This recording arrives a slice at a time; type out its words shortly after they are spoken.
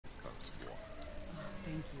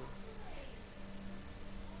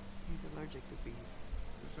he's allergic to bees.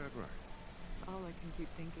 Is that right? It's all I can keep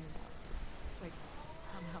thinking about. Like,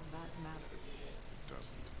 somehow that matters. It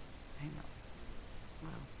doesn't. I know.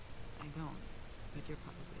 Well, I don't, but you're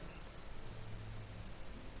probably right.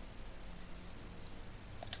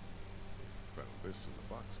 Found this in the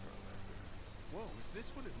boxcar back there. Whoa, is this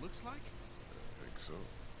what it looks like? I think so.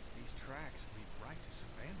 These tracks lead right to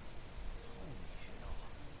Savannah. Holy hell.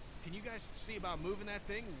 Can you guys see about moving that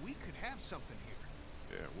thing? We could have something here.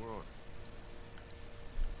 Yeah, we're on it.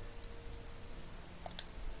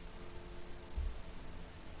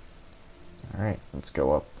 Alright, let's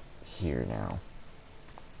go up here now.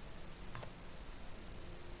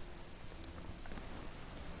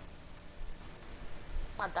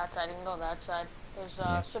 Not that side, you can go that side. There's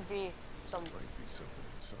should be some. Might be something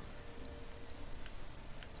inside.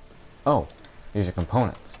 Oh, these are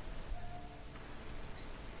components.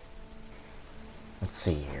 Let's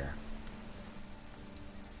see here.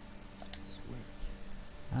 Switch.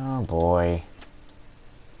 Oh boy.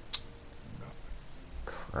 Nothing.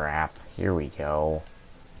 Crap. Here we go.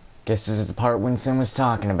 Guess this is the part Winston was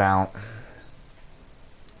talking about.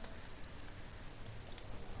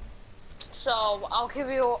 So I'll give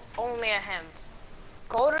you only a hint.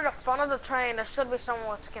 Go to the front of the train. There should be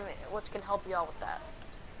someone which can help you out with that.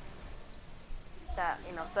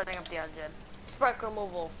 You know, starting up the engine. Spark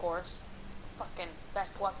removal, of course. Fucking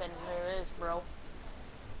best weapon there is, bro.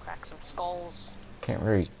 Crack some skulls. Can't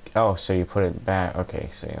really. Oh, so you put it back. Okay,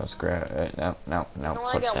 so let's grab it. No, You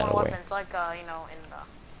only put get that one away. weapon. It's like you know, in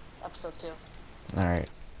episode 2. Alright.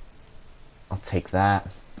 I'll take that.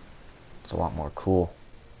 It's a lot more cool.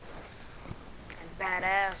 And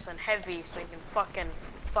badass and heavy, so you can fucking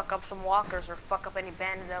fuck up some walkers or fuck up any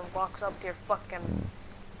bandit that walks up to your fucking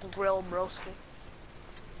grill, broski.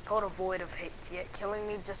 Total void of hate, yet killing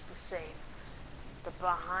me just the same. The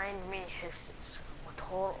behind me hisses. What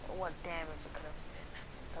damage it could have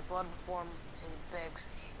been. The blood before me begs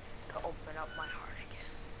me to open up my heart again.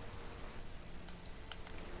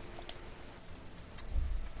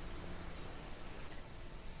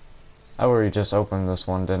 I already just opened this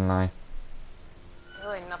one, didn't I? There's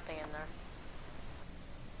really nothing in there.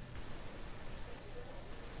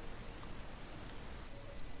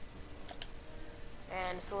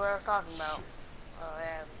 And it's what I was talking about.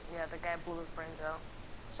 Yeah, the guy blew his brains out.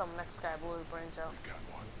 Some next guy blew his brains out. We got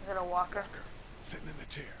one. Is it a walker? Walker. Sitting in the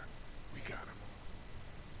chair. We got him.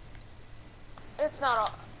 It's not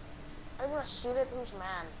a... I'm gonna shoot at who's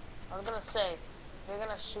man. I was gonna say, if you're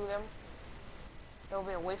gonna shoot him, it'll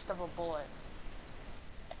be a waste of a bullet.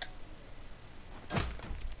 Suppose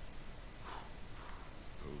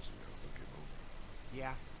we gotta look him over.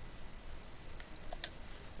 Yeah.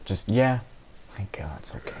 Just, yeah. My god,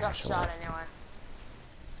 so Got casual. shot anyway.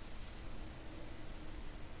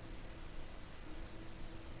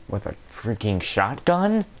 With a freaking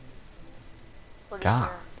shotgun? Pretty God.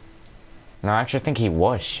 sure. No, I actually think he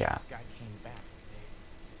was shot. This guy came back today.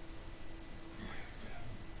 Christ.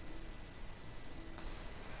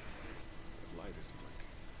 The light is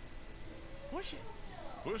blinking. Push it.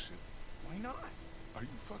 Push it. Why not? Are you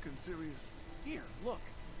fucking serious? Here, look.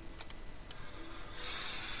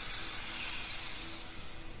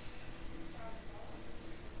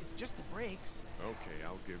 It's just the brakes. Okay,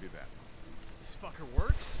 I'll give you that one. This fucker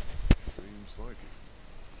works? Seems like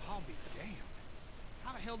it. I'll be damned.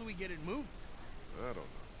 How the hell do we get it moving? I don't know.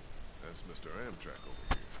 That's Mr. Amtrak over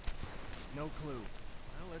here. No clue.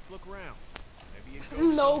 Well, let's look around. Maybe it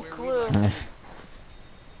goes No somewhere clue. we'd like to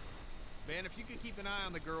be. Man, if you could keep an eye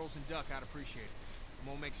on the girls and Duck, I'd appreciate it. I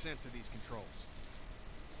won't make sense of these controls.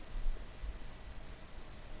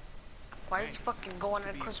 Why are you fucking going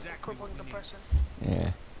This in could be exactly crippling what we need. depression?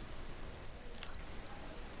 Yeah.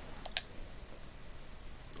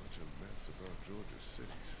 Bunch of maps about Georgia's cities.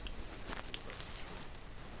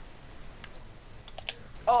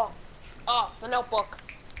 Oh, the notebook.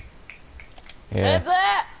 Yeah. Hey,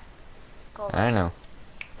 bleh! Go I know.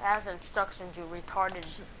 It has instructions, you retarded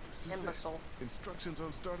Shit, this is imbecile. it. Instructions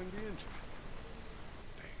on starting the engine.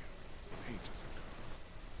 Damn, pages are gone.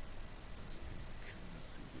 Can you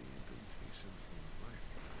see the indentations from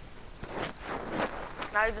the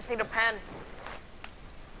writing? Now you just need a pen.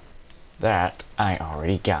 That I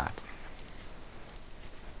already got.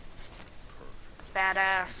 Perfect. You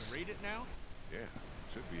Badass. can read it now? Yeah,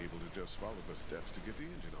 should be able to just follow the steps to get the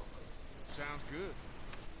engine on. Sounds good.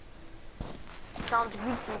 Sounds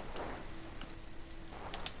Gucci.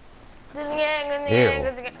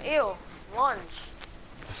 Ew. Lunch.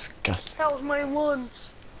 Disgusting. That was my lunch.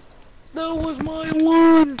 That was my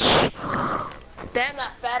lunch. Damn,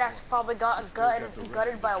 that badass probably got Still got the rest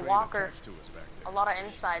gutted of by the a train walker. attached to us back there. A lot of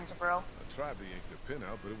insides, bro. I tried to yank the pin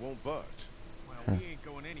out, but it won't budge. Well, we ain't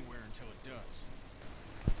going anywhere until it does.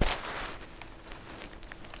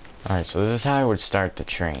 Alright, so this is how I would start the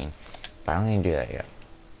train. But I don't need to do that yet.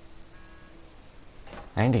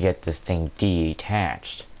 I need to get this thing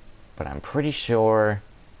detached. But I'm pretty sure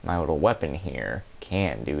my little weapon here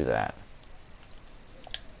can do that.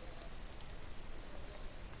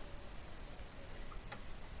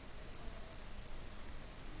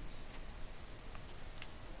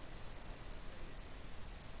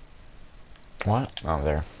 What? Oh,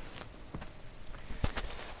 there.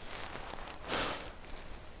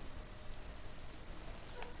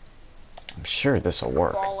 I'm sure this will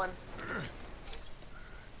work. Fallen.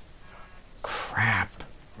 Crap.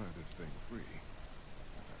 Pry this thing free. If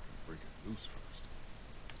I can break it loose first.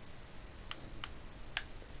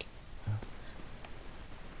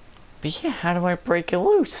 But yeah, how do I break it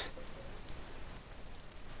loose?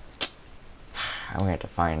 I'm gonna have to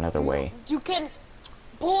find another way. You can,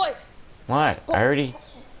 boy. What? I already...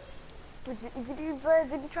 Did you try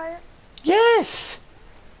it? Yes!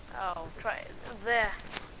 Oh, try it there.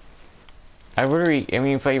 I already... I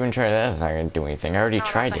mean, if I even try that, it's not gonna do anything. I already No,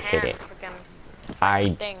 not tried the to hit hand, it. freaking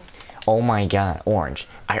I... Oh my god, Orange.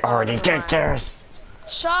 I already did this!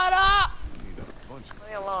 Shut up! Need a bunch of Leave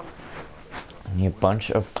me alone. I need a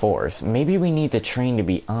bunch of force. Maybe we need the train to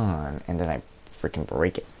be on, and then I freaking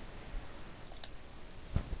break it.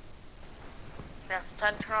 Yes,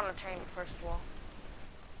 time to turn on the chain first of all.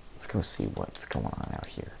 Let's go see what's going on out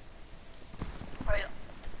here.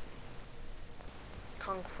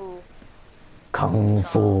 Kung Fu. Kung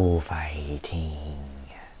Fu fighting.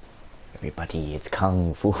 Everybody, it's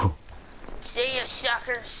Kung Fu. See you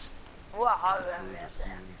suckers. Wow. see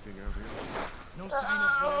anything out here. No sign of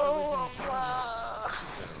whoever lives in the train. Damn, I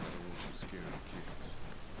don't want you scaring the kids.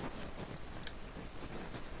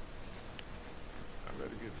 I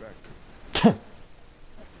better get back to it.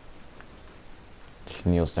 Just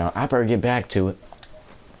kneels down. I better get back to it.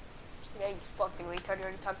 Yeah, you fucking retard. You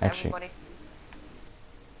already talked to Actually. everybody.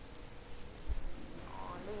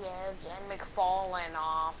 On the edge and McFallen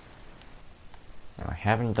off. No, I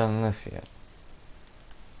haven't done this yet.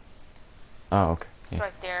 Oh, okay. It's Yeah.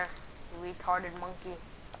 right there. You retarded monkey.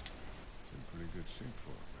 It's in pretty good shape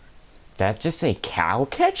for it, man. That just a cow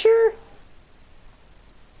catcher?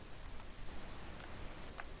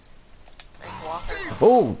 Like walking.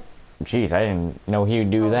 Oh! Jeez, I didn't know he would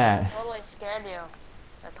do that. Totally scared you.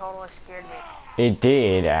 That totally scared me. It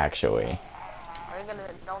did, actually. Are you gonna...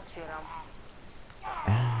 Don't shoot him.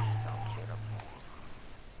 Don't shoot him.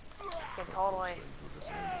 You can totally...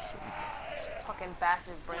 Fucking bash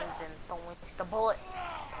his brains in. Don't waste the bullet.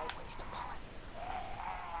 Don't waste the bullet.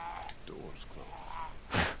 Door's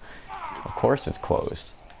closed. Of course it's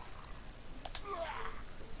closed.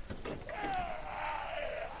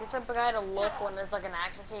 You're the type of guy to look when there's like an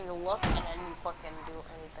action scene. You look and then you fucking do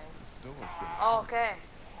anything. This door's gonna... Oh, okay.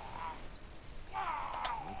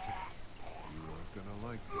 Okay. You aren't gonna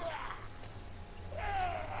like this.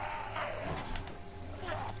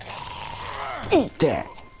 Eat that!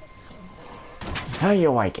 How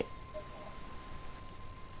you like it?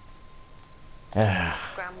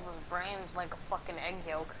 Scrambles his brains like a fucking egg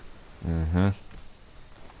yolk. Mm-hmm.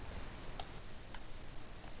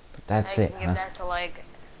 But that's Now it, you can huh? give that to like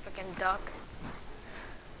freaking duck.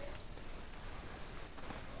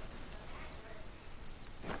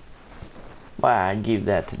 Why I give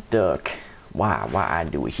that to Duck? Why I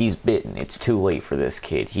do it? He's bitten. It's too late for this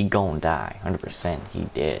kid. He gon' die. 100% he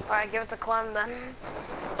dead. Alright, give it to Clem then.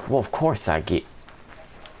 Well, of course I get...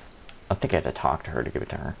 I think I had to talk to her to give it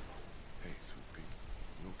to her. Hey, sweet pea.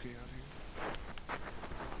 You okay out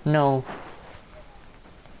here? No.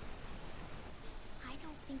 I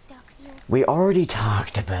don't think Duck feels We already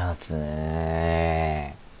talked about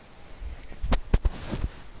that.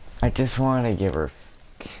 I just want to give her...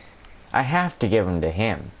 I have to give him to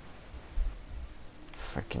him.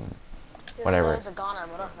 Freaking... Whatever. There's a goner,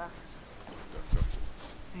 but okay.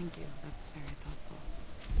 Thank you. That's very thoughtful.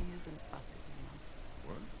 He isn't fussy, you know.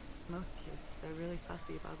 What? Most kids, they're really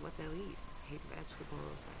fussy about what they'll eat. Hate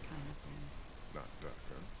vegetables, that kind of thing. Not Duck,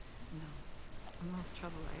 huh? No. The most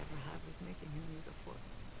trouble I ever had was making him use a fork.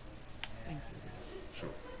 Thank you.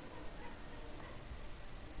 Sure.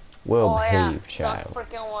 Well Oh yeah, behaved, Duck child.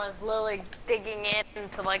 freaking was literally digging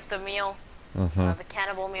into like the meal, Mm-hmm. the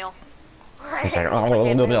cannibal meal. He's like,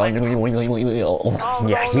 Freaking,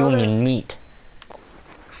 yeah, he wanted meat.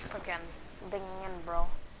 freaking digging in, bro.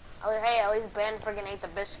 Hey, at least Ben freaking ate the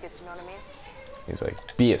biscuits, you know what I mean? He's like,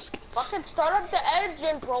 biscuits. Fucking start up the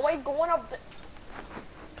engine, bro. Why you going up the...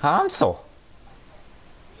 Hansel.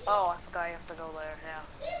 Oh, I forgot you have to go there, yeah.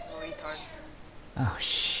 Retard. Oh,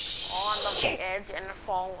 shh. On the Shit. the edge and the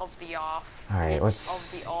fall of the off. Alright, Edge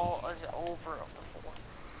let's... of the all is over of the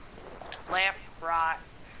four. Left, right.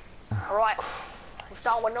 Oh, Alright. We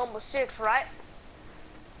start with number 6, right?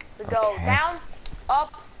 We go Okay. down,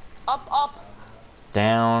 up, up, up.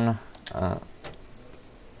 Down. You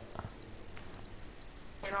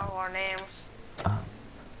know our names. Up.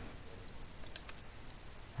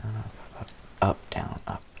 Up, down,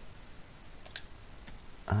 up.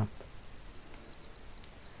 Up.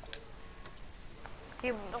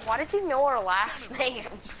 Why did you know our last names?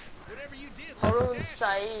 Whatever you did, Harun Dash.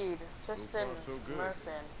 Saeed, Tristan far, so good.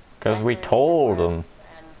 Murphin. Because we Henry told Woodward, him.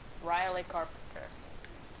 And Riley Carpenter.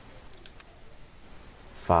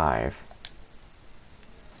 5.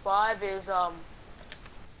 5 is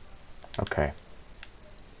Okay.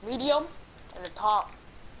 medium and the top.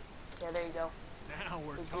 Yeah, there you go. Now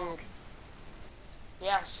we're We did. talking.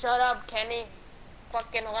 Yeah, shut up, Kenny.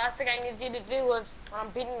 Fucking the last thing I need you to do is when I'm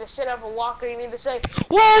beating the shit out of a walker, you need to say,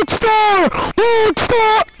 "What's that? What's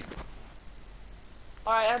that?"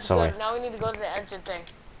 Alright, that's So good. I- Now we need to go to the engine thing.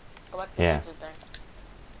 Go back to the Yeah. engine thing.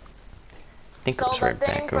 I think So it's the right thing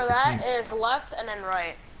back for over that here. is left and then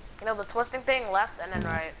right. You know the twisting thing, left and then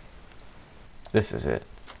Mhm. right. This is it.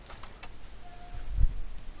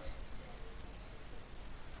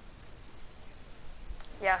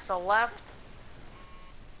 Yeah, so left.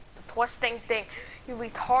 The twisting thing. You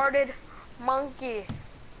retarded monkey.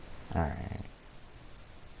 Alright.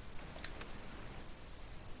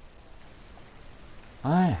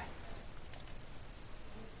 What?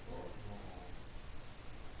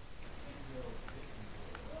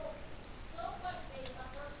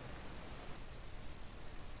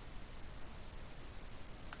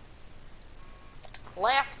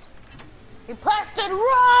 Left. You pressed it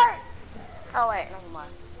right. Oh wait, never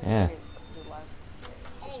mind. Yeah. Do left.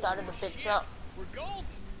 You started the bitch up. We're golden.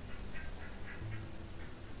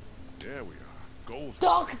 Yeah, we are. Gold.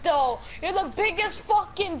 Duck though. You're the biggest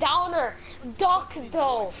fucking downer. Duck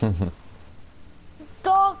though.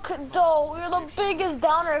 Duck though. You're the biggest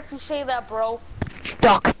downer if you say that, bro.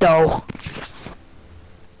 Duck though.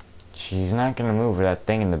 She's not gonna move that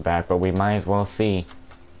thing in the back, but we might as well see.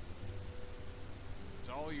 It's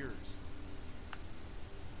all yours.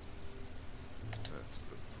 That's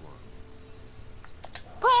the throttle.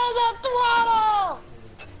 Pull the throttle.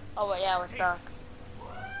 Oh wait, yeah, we're stuck.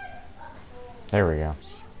 There we go.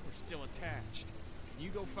 We're still attached. Can you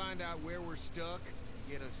go find out where we're stuck and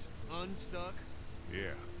get us unstuck?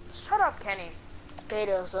 Yeah. Shut up, Kenny.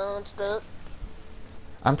 Potatoes unstuck.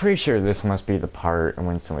 I'm pretty sure this must be the part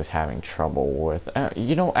Winston was having trouble with.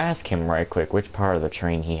 You know, ask him right quick which part of the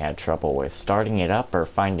train he had trouble with. Starting it up or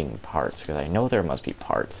finding parts, because I know there must be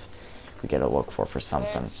parts we gotta look for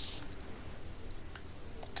something.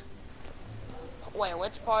 Wait,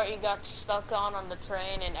 which part you got stuck on the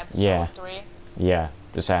train in episode Yeah. 3? Yeah,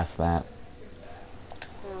 just ask that.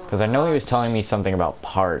 Because I know he was telling me something about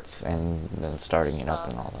parts and then starting it up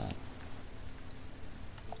and all that.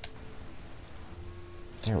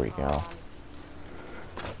 There we go.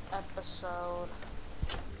 Episode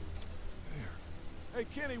Hey,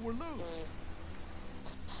 Kenny, we're loose.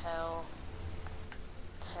 3. Tail.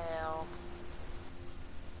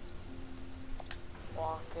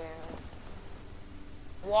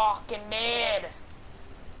 Walking dead.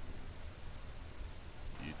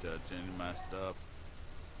 You touch any of my stuff?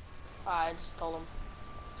 I just told him.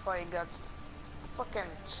 That's why he got fucking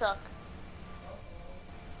Chuck.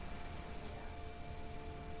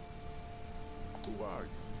 Who are you?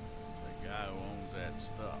 The guy who owns that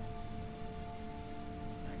stuff.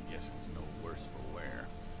 I guess it was no worse for wear.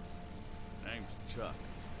 Name's Chuck.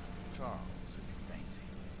 Charles, if you fancy.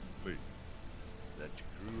 Lee. Is that your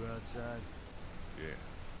crew outside? Yeah.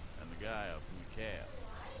 And the guy up in the cab?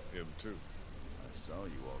 Him too. I saw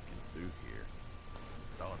you walking through here.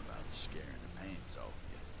 Thought about scaring the pants off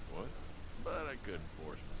you. What? But I couldn't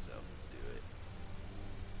force myself to do it.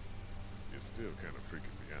 You're still kind of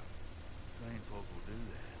freaking me out. Trained folk will do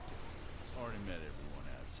that. Already met everyone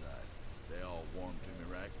outside. They all warmed to me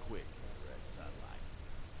right quick in direct sunlight.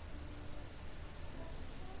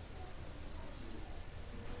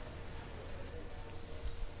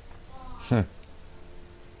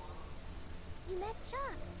 You met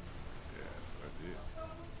Chuck. Yeah, I did.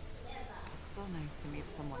 It's so nice to meet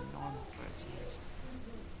someone normal for a change.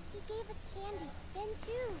 He gave us candy. Ben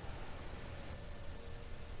too.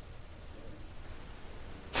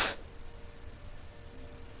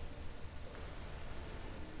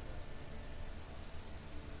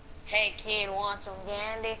 Hey kid, want some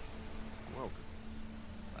candy? Welcome.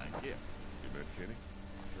 Thank you. You met Kenny?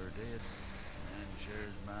 Sure did. Man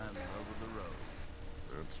shares my love of the road.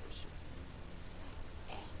 That's for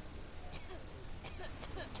sure.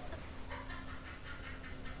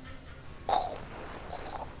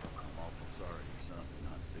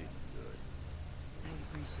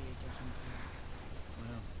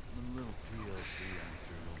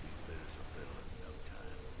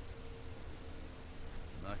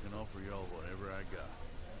 can offer y'all whatever I got,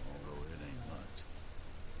 although it ain't much.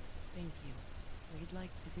 Thank you. We'd like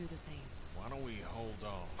to do the same. Why don't we hold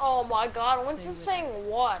off? Oh my god, Stay Winston's with saying us.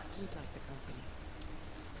 what? We'd like the company.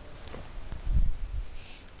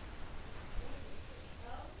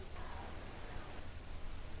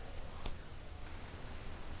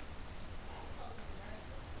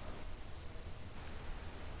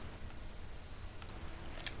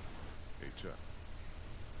 Hey, Chuck,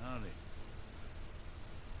 Howdy.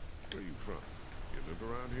 where you from? You live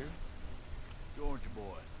around here? Georgia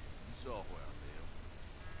boy. You saw where I live.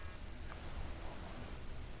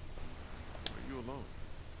 Are you alone?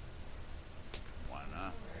 Why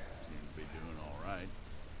not? Seem to be doing all right.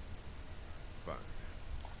 Fine.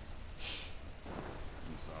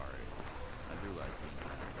 I'm sorry. I do like being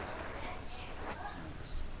around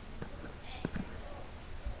guys.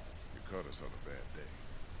 You caught us on a bad day.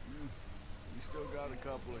 We still got a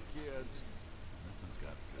couple of kids. This one's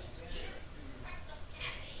got a good spirit.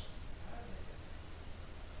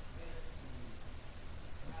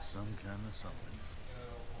 It's some kind of something.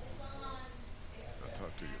 I'll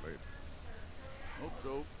talk to you later. Hope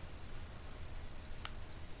so.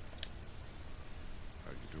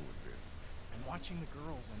 How you doing, Ben? I'm watching the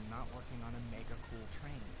girls and not working on a mega cool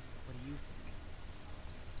train. What do you think?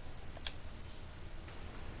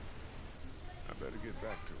 I better get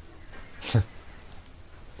back to it.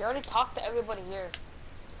 You already talked to everybody here.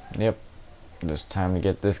 Yep. Just time to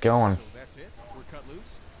get this going. So that's it? We're cut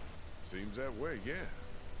loose? Seems that way, yeah.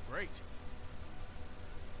 Great.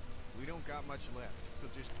 We don't got much left, so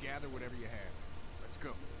just gather whatever you have. Let's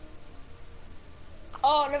go.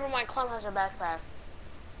 Oh, never mind. Clem has her backpack.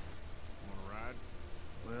 Wanna ride?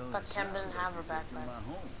 Well, But it Kim sounds didn't like have her you're taking backpack. my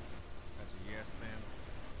home. That's a yes then.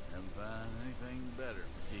 Haven't found anything better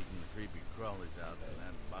for keeping the creepy crawlies out than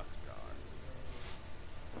that boxcar.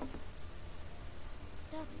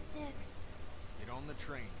 Duck's sick. Get on the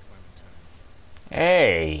train, Clementine.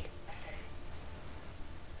 Hey!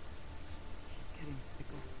 He's getting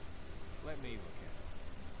sicker. Let me look at it.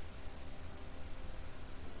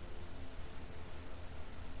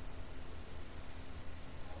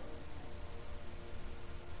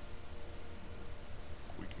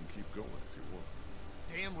 We can keep going if you want.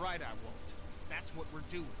 Damn right I won't. That's what we're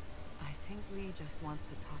doing. I think Lee just wants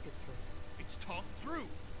to talk it through. It's talked through.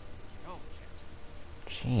 Oh,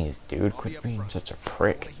 Kent. Jeez, dude, I'll be quit up being front. such a I don't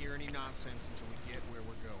prick. want to hear any nonsense until we get where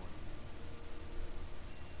we're going.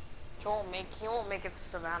 He won't make it to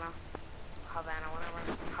Savannah. Havana,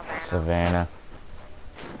 whatever. Havana. Savannah.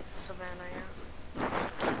 Savannah,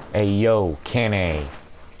 yeah. Hey, yo, Kenny.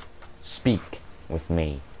 Speak with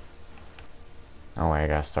me. Oh, wait, I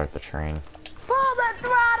gotta start the train. Pull the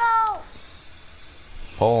throttle!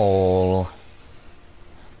 Pull.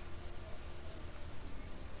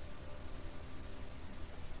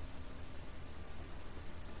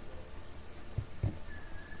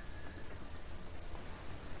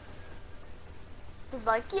 He's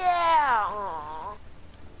like, yeah! Aww.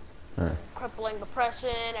 Huh. Crippling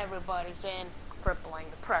depression, everybody's in crippling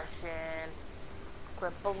depression.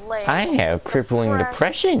 Crippling. I have crippling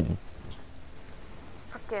depression.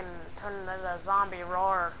 Frickin' turn into a zombie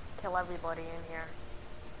roar. Kill everybody in here.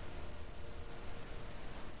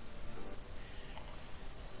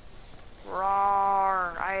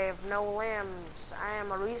 Roar! I have no limbs. I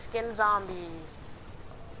am a reskin zombie.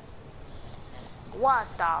 What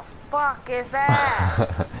the fuck is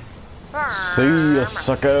that? See ya,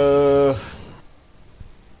 sucker.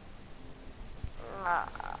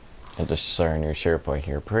 I'll just start a new SharePoint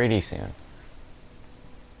here pretty soon.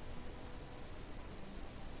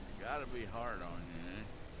 Gotta be hard on you, eh?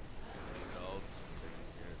 Adults taking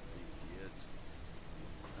care of 3 kids.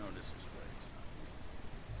 No disrespect,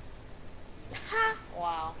 son.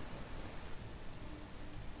 Wow.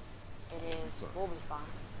 It is. Sorry. We'll be fine.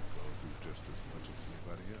 Going through just as much as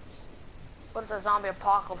anybody else. What if the zombie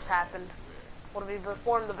apocalypse happened? What if we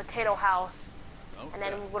formed the potato house? Don't And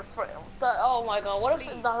then we doubt. would. Oh my god! What if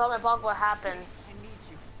the zombie apocalypse happens I need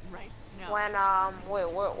you right now. when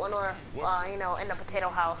when we're you know, in the potato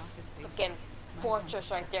house? Again,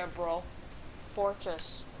 fortress right there, bro.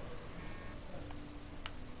 Fortress.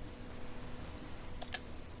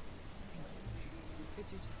 Could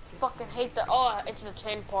you just get Fucking hate the. Oh, it's the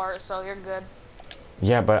chain part, so you're good.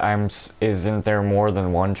 Yeah, but isn't there more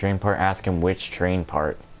than one train part? Ask him which train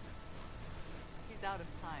part. He's out of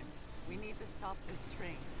time. We need to stop this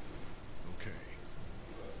train. Okay.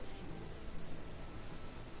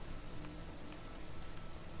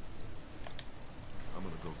 I'm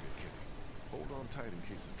gonna go get Kitty. Hold on tight in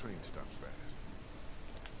case the train stops fast.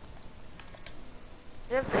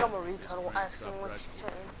 You have to become a retard train asking stopped which right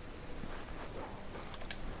train.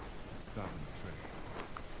 stopping the train.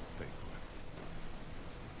 Stay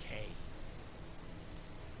put. Okay.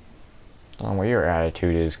 I don't know what your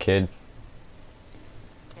attitude is, kid.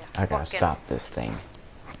 Yeah, I gotta fucking- stop this thing.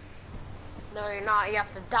 No, you're not. You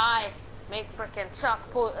have to die. Make frickin' Chuck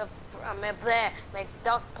pull. There. Make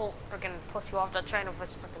Duck pull. Frickin' push you off the train with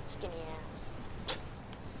his frickin' skinny ass.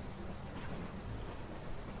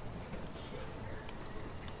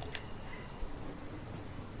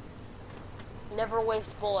 Never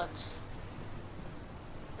waste bullets.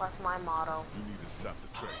 That's my motto. You need to stop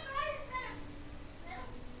the train.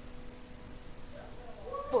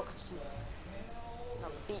 Fuck you.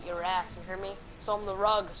 I'll beat your ass, you hear me? Show him the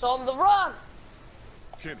rug. Show him the rug!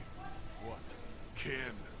 Kenny. What?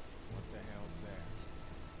 Ken. What the hell's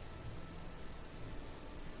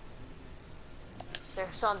that?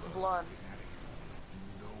 Their son's blood.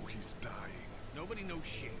 You know he's dying. Nobody knows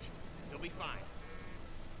shit. He'll be fine.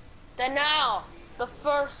 Then now, the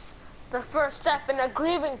first step in the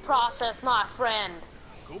grieving process, my friend.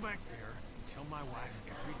 Go back there and tell my wife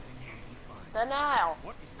everything will be fine. Then now,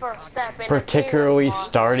 What is the first step in Particularly the grieving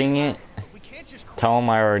starting it. We can't just Tell him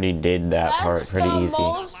I already did that part That's pretty the easy.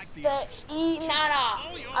 most Nana.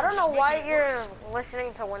 I don't know why you're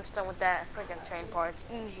listening to Winston with that freaking train part. It's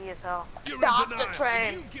easy as hell. Stop the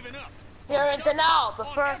train. You've given up. You're in denial. The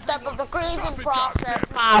first step of the grieving Stop it, process,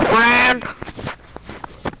 goddammit. my friend.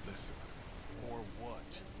 Listen. Or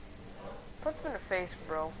what? Punch him in the face,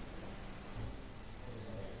 bro.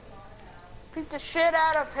 Beat the shit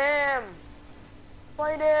out of him.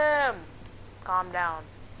 Fight him. Calm down.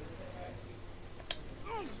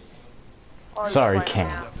 Or he's Sorry, fighting Ken.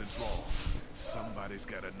 now. Nothing's wrong. Somebody's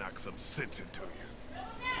gotta knock some sense into you.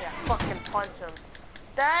 Yeah, fucking punch him.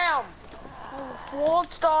 Damn!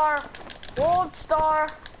 World star! World star!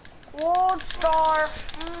 World star!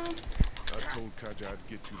 I told Kaja I'd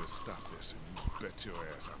get you to stop this, and you bet your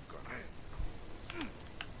ass I'm gonna.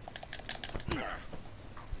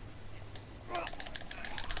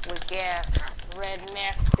 Weak ass,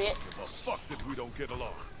 redneck bitch. Give a fuck that we don't get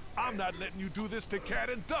along. I'm not letting you do this to Cat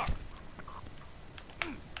and Duck.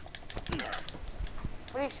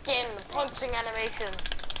 Reskin punching animations.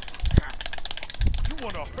 You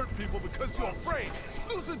wanna hurt people because you're afraid.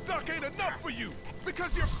 Losing Duck ain't enough for you.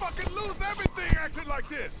 Because you fucking lose everything acting like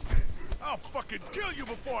this. I'll fucking kill you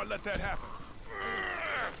before I let that happen.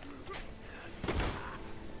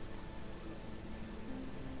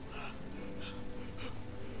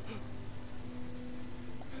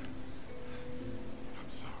 I'm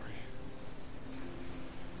sorry.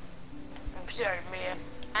 I'm sorry, man.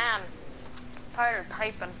 I'm tired of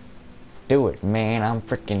typing. Do it, man. I'm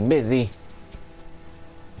freaking busy.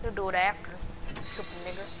 You'll do it after, stupid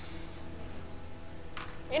nigga.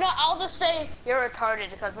 You know, I'll just say you're retarded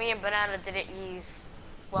because me and Banana did it ease.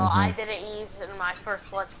 Well, I did it ease in my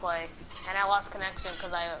first Let's Play, and I lost connection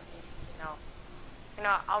because you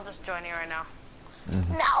know, I'll just join you right now.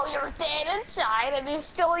 Now you're dead inside, and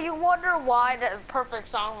you wonder why. The perfect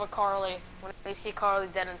song with Carly when you see Carly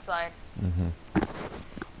dead inside. Again,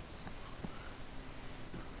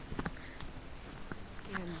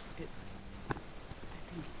 I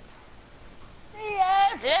think it's time. The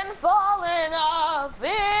engine falling off,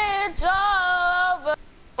 it's all over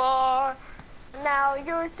for. Now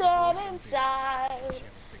you're dead inside.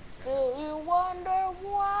 Still you wonder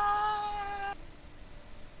why.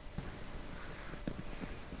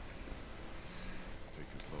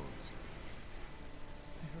 Take as long as you need.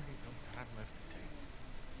 There ain't no time left to take.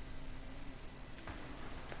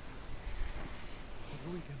 What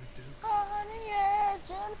are we gonna do? On the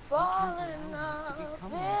engine falling off,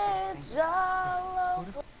 it's all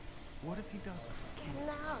over. What if he doesn't?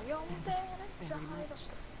 Now you're dead inside.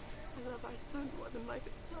 I love our son more than life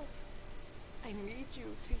itself. I need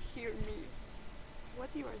you to hear me. What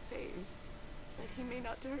you are saying, that he may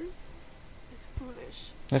not turn, is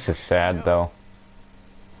foolish. This is sad, though.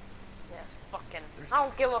 Yes, fucking. I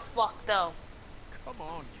don't give a fuck though. Come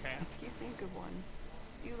on, Cat. If you think of one,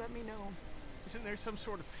 you let me know. Isn't there some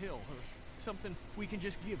sort of pill or something we can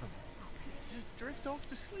just give him? Just drift off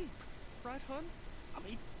to sleep. Right, hun? I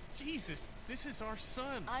mean, Jesus, this is our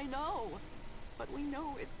son. I know, but we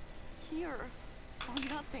know it's here or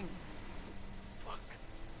nothing. Fuck.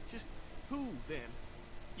 Just who, then?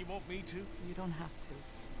 You want me to? You don't have to.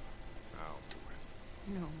 I'll do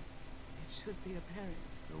it. No, it should be apparent.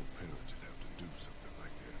 No parent should have to do something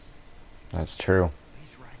like this. That's true.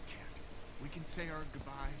 He's right, Cat. We can say our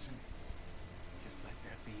goodbyes and just let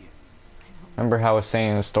that be it. Remember how I was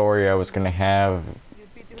saying in the story I was gonna have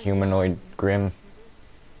You'd be doing humanoid Grim?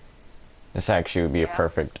 This actually would be a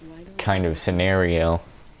perfect kind of scenario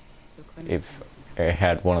if it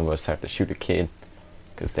had one of us have to shoot a kid.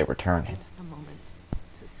 because they were turning. Give us a moment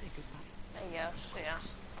to say goodbye. I guess, yeah.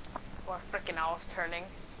 Or freaking owls turning.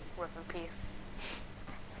 Rip in peace.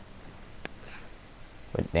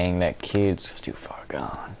 But dang, that kid's too far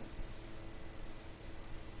gone.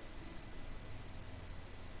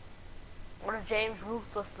 What if James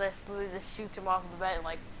ruthlessness literally just shoots him off the bed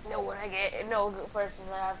like, no, when I get no good person,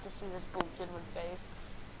 I have to see this bullshit in my face.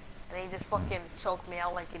 And he just fucking choked me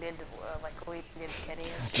out like he did, like we did Kenny.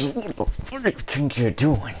 What the fuck do you think you're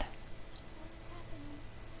doing? What's happening?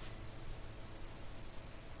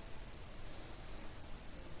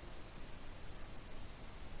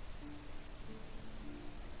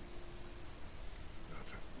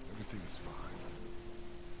 Nothing. Everything is fine.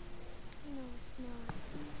 No, it's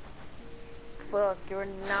not. Look, you're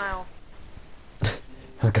in denial.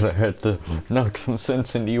 How could I have to knock some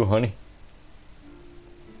sense into you, honey?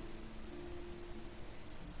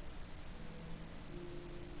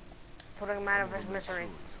 Putting him out of his misery.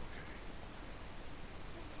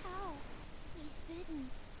 But how? He's bitten.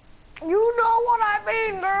 You know what I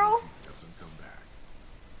mean, girl! Doesn't come back.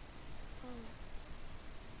 Oh,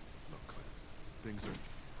 Look, Clint. Things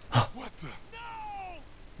are... What the?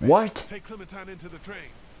 No! What? Take Clementine into the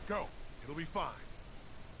train. Go. It'll be fine.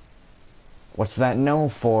 What's that no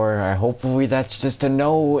for? I hope that's just a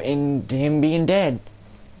no in him being dead.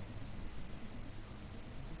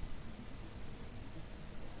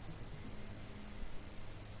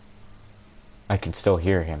 I can still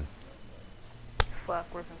hear him. Fuck,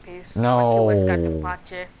 rip in peace. No. Like you got the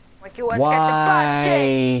pache. Like you got the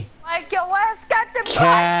pache. Why? Like your ass got the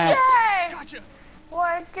Cat. pache. Gotcha!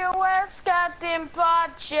 Like your ass got the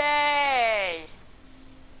pache.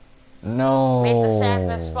 No. Made the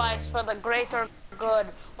sacrifice for the greater good.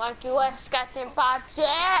 Like you ass got the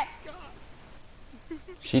pache.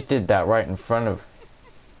 She did that right in front of.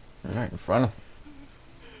 Right in front of.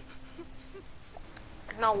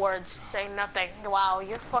 No words, say nothing. Wow,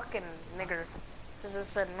 you're fucking nigger. This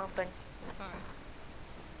just said nothing.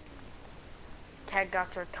 Cat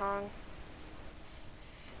got your tongue.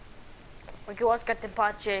 Like you always got the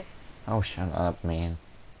pache. Oh, shut up, man.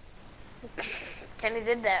 Kenny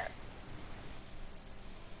did that.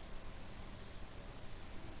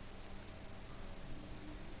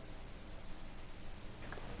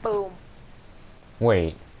 Boom.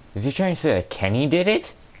 Wait, is he trying to say that Kenny did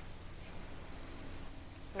it?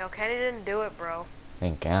 No, Kenny didn't do it, bro.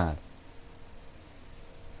 Thank God.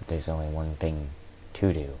 But there's only one thing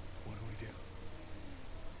to do. What do we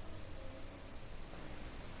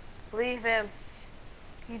do? Leave him.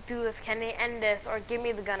 You do this, Kenny. End this, or give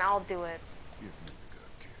me the gun. I'll do it. Give me the gun,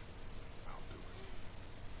 kid. I'll do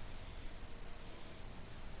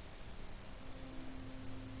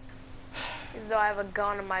it. Even though I have a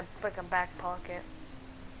gun in my freaking back pocket.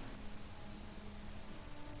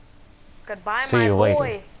 Goodbye, See my you later.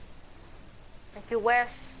 boy. Thank you,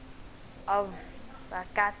 Wes, of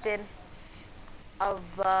Captain of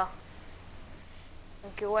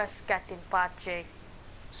thank you, Wes, Captain Pache.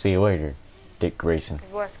 See you later, Dick Grayson. Thank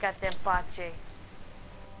you, Wes, Captain Pache.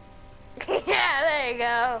 Yeah, there you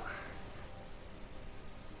go.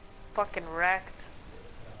 Fucking wrecked.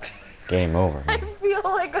 Game over. I Man. feel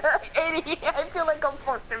like an idiot. I feel like I'm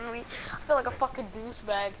fucking I feel like a fucking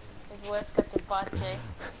douchebag. Thank you, Wes, Captain Pache.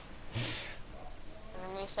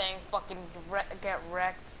 And me saying fucking get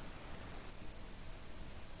wrecked.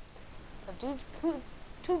 The dude,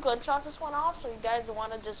 two gunshots just went off, so you guys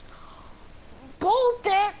want to just bolt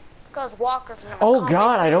it because Walker's gonna Oh come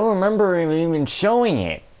God, in. I don't remember him even showing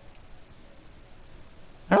it.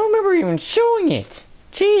 I don't remember even showing it.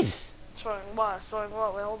 Jeez. Showing what? Showing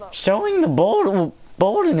what? Wait, hold up. Showing the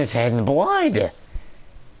bullet in his head and blood.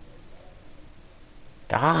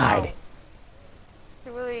 God.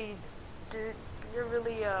 You're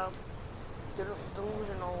really,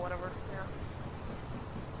 delusional, whatever. Yeah.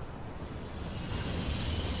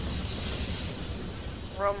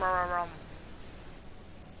 Rum.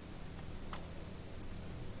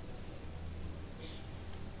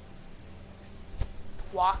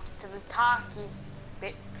 Walk to the talkies,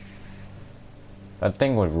 bitch. That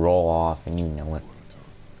thing would roll off and you know it.